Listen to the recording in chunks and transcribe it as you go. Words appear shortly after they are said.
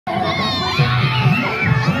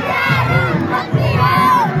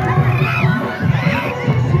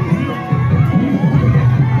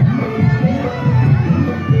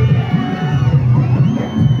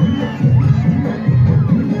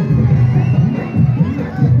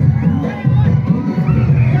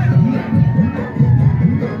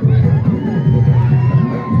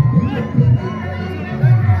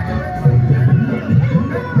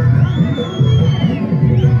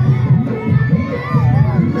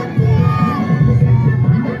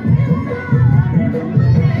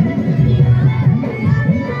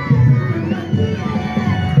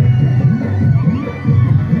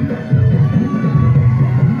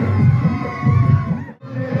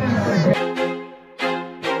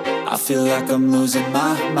feel like I'm losing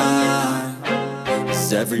my mind.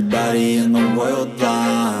 Is everybody in the world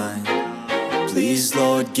blind? Please,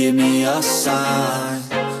 Lord, give me a sign,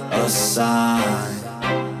 a sign.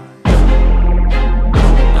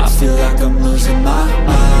 I feel like I'm losing my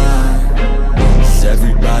mind. Is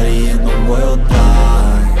everybody in the world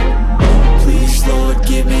blind? Please, Lord,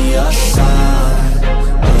 give me a sign,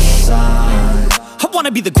 a sign. I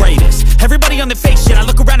wanna be the greatest. Everybody on the fake shit. I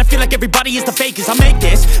look around and feel like everybody is the fakest. I make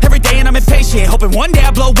this every day and I'm impatient, hoping one day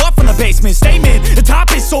I blow up from the basement. Statement, the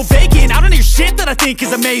top is so vacant. I don't hear shit that I think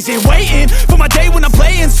is amazing. Waiting for my day when I'm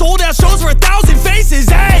playing sold out shows for 1,000 faces.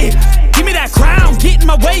 Hey, give me that crown, get in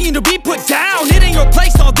my way and to be put down. It ain't your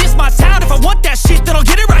place, all this my town. If I want that shit, then I'll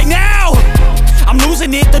get it right now. I'm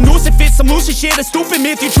losing it, the noose it fits. I'm losing shit, a stupid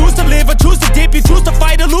myth. You choose to live or choose to dip. You choose to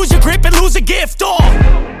fight or lose your grip and lose a gift.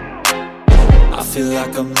 I feel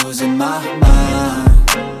like I'm losing my mind.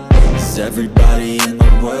 Is everybody in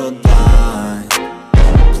the world blind?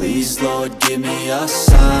 Please, Lord, give me a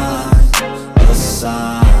sign, a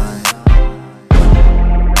sign.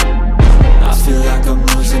 I feel like I'm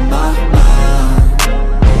losing my mind.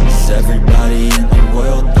 Is everybody in the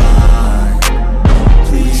world blind?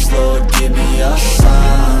 Please, Lord, give me a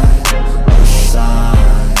sign, a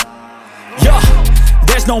sign. Yeah,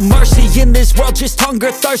 there's no mercy in this world, just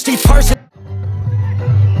hunger-thirsty person.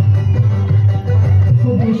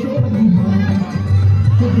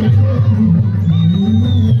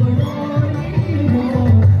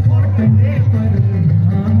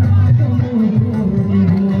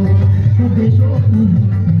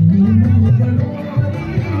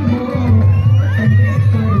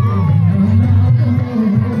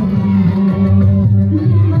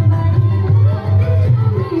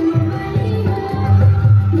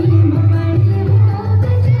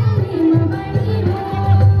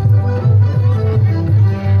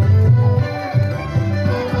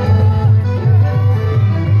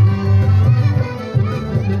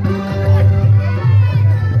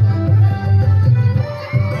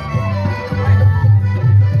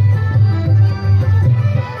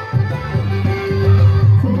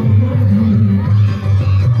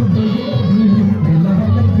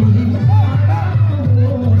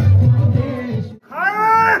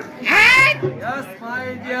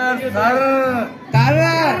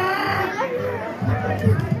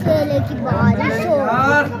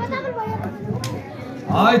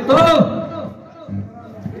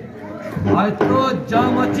 आज तो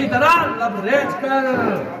जाम अच्छी तरह लबरेज कर।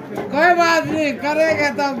 कोई बात नहीं, करेंगे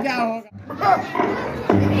तो क्या होगा।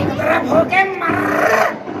 भूखे मर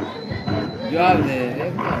जवाब दे।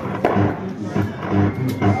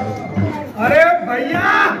 अरे भैया,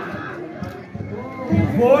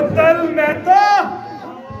 बोतल में तो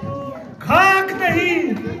खाक नहीं,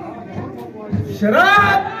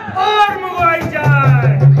 शराब और मंगवाई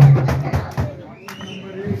जाए।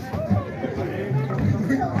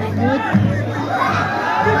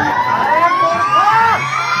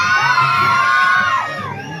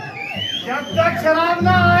 जब तक शराब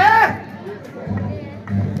ना आए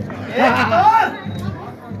एक तो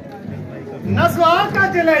नस्वार का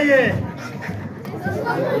चलाइए।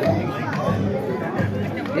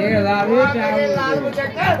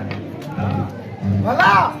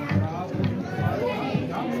 भला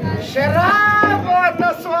शराब और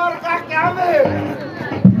नस्वार का क्या है?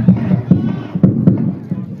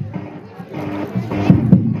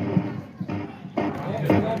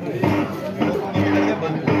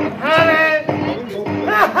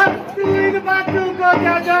 इन बातों को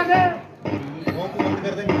क्या जाने।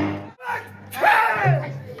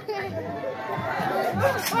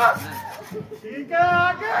 ठीक है,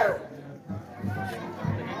 आगे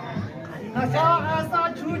नशा ऐसा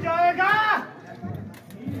छू जाएगा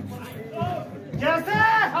जैसे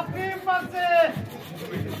हकीम पर से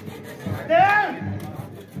तेल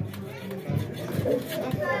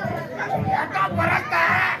बरसता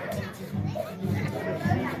है।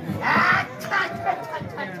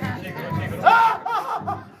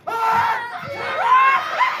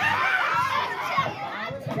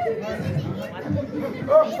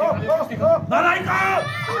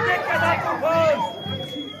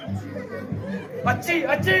 अच्छी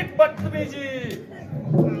अच्छी बदतमीजी।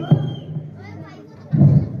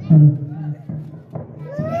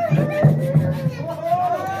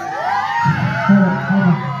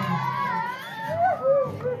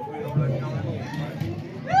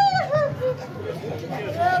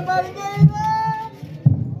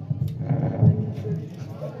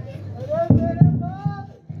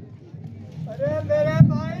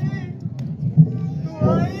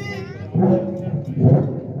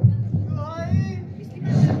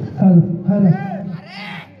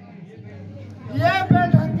 ये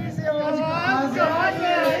बेढंगी से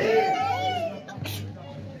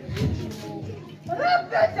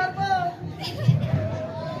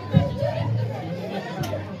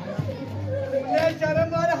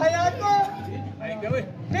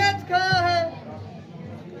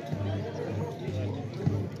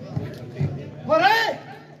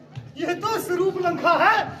पंखा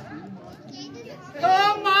है। ओ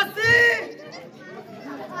मासी,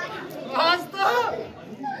 आज तो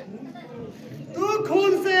तू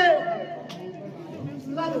खून से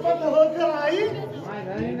लथपथ होकर आई।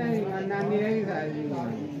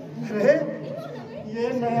 अरे ये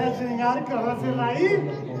नया श्रृंगार कहाँ से लाई?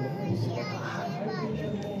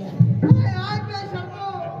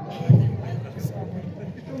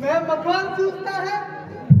 तुम्हें मकान सूखता है,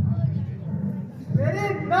 मेरी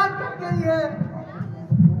नाक कट गई है।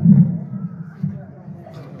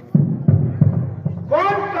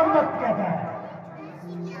 कौन कम वक्त कहता है?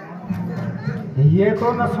 ये तो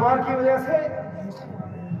नस्वार की वजह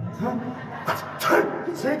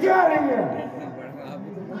से क्या आ रही है?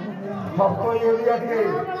 अब तो ये भी हट गई।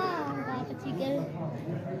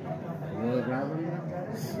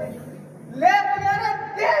 ले मेरे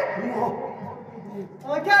देख,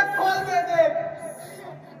 आंखें खोल के देख।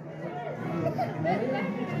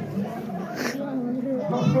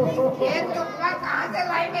 ये टुकड़ा कहाँ से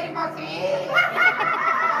लाई मेरी मौसी?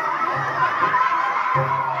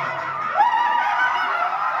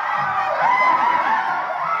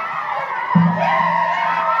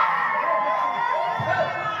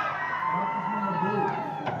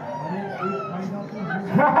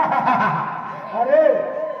 अरे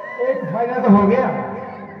एक फायदा तो हो गया।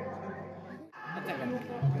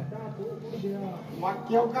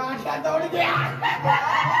 मक्खियों का आटा दौड़ गया।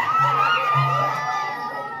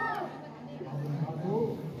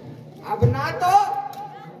 अब ना तो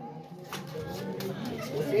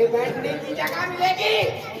उसे बैठने की जगह मिलेगी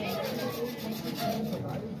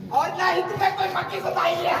और ना ही तुम्हें कोई मक्खी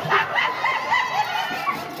सताएगी।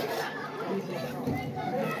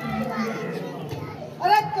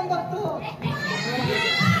 अरे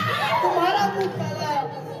तुम्हारा मुंह काला,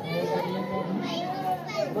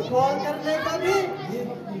 बकवास करने का भी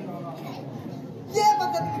ये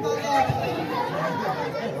वक्त निकाला।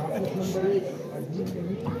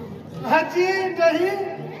 हाजी नहीं,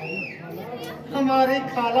 हमारी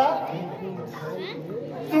खाला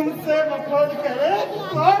तुमसे बकवास करे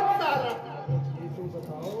कौन साला?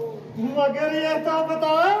 मगर ये तो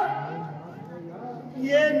बताओ,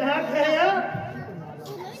 ये नाक है या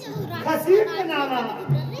खसीट बनावा?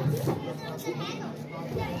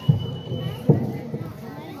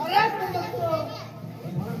 अरे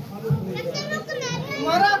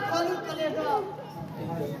तुम्हारा खालू कलेगा।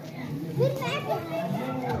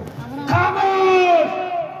 खामोश!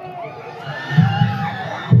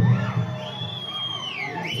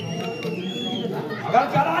 अगर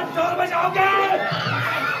जरा जोर बजाओगे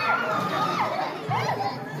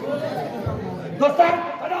तो सर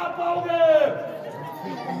बना पाओगे।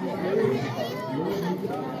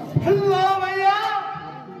 हेलो भैया,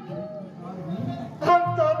 हम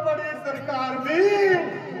तो बड़ी सरकार भी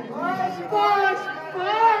पास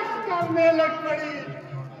करने लग पड़ी।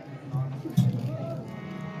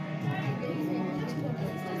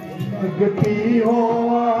 गति हो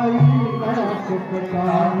आई नाक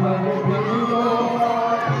पटान हो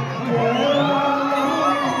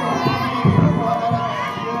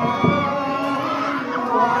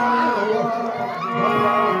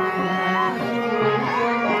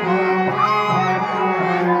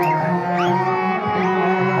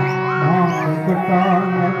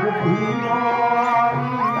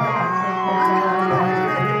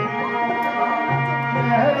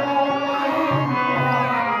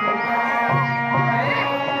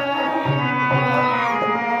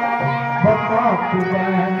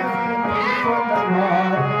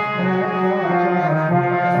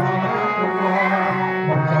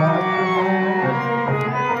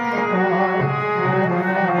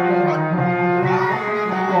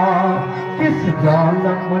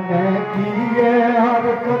जालम ने किए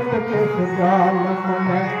हरकत, किस जालम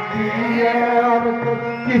ने किए हरकत,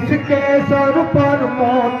 किसके सर पर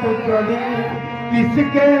मौत चढ़ी,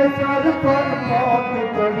 किसके सर पर मौत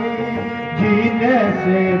चढ़ी। जीने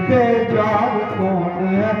से बेजार कौन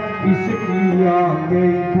है, इसकी आ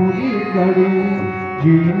गई बुरी घड़ी।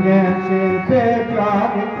 जीने से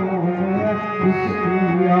बेजार कौन है,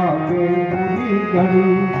 इसकी आ गई बुरी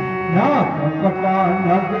घड़ी। नाक कटा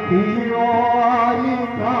नगती आई,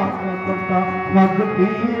 नाक कटा नगती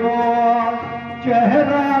आई।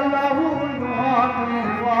 चेहरा लहू लुआ,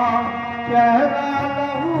 चेहरा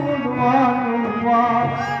लहू लुआ।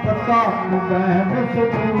 प्रताप बहन से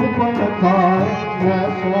बन खाए,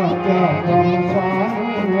 ऐसा क्या गमसान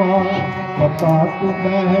हुआ। प्रताप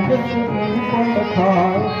बहन से बन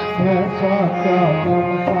खाए, ऐसा क्या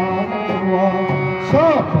गमसान हुआ।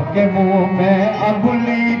 सांप के मुंह में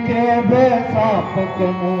अंगुली देवे, सांप के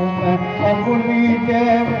मुंह में अंगुली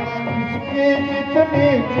देवे। इसकी जितनी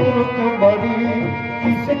चुर्क बड़ी,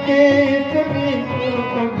 किसके इतनी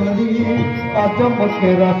मूर्त घड़ी कदम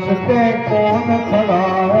के रास्ते कौन खड़ा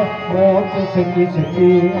है मौत से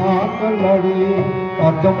किसकी आंख लड़ी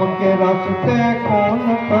कदम के रास्ते कौन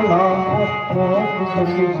खड़ा है मौत से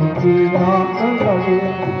किसकी आंख लड़ी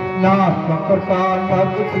ना सकता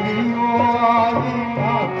लगतियों आई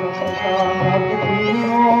ना सकता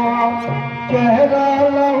लगतियों चेहरा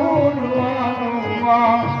लहू लुआ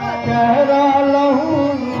चेहरा लहू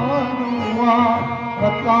लुआ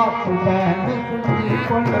बता तू बहन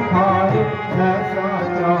पल खाए ऐसा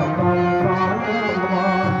क्या बता तू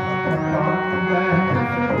बहन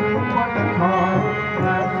पल खाए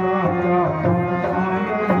ऐसा क्या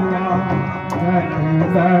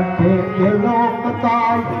बैठे ये लोग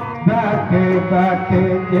ताई बैठे बैठे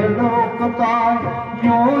ये लोग ताई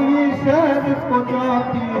यूं ही सैर को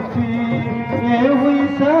जाती थी ये हुई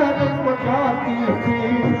सैर को जाती थी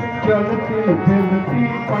चलती फिरती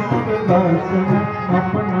पट दर्शन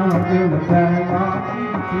अपना दिल बहलाती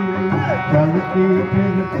थी चलती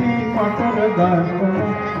फिरती पट दर्शन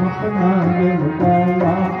अपना दिल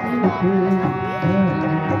बहलाती थी